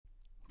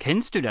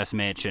Kennst du das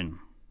Mädchen?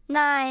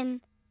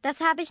 Nein,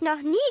 das habe ich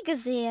noch nie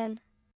gesehen.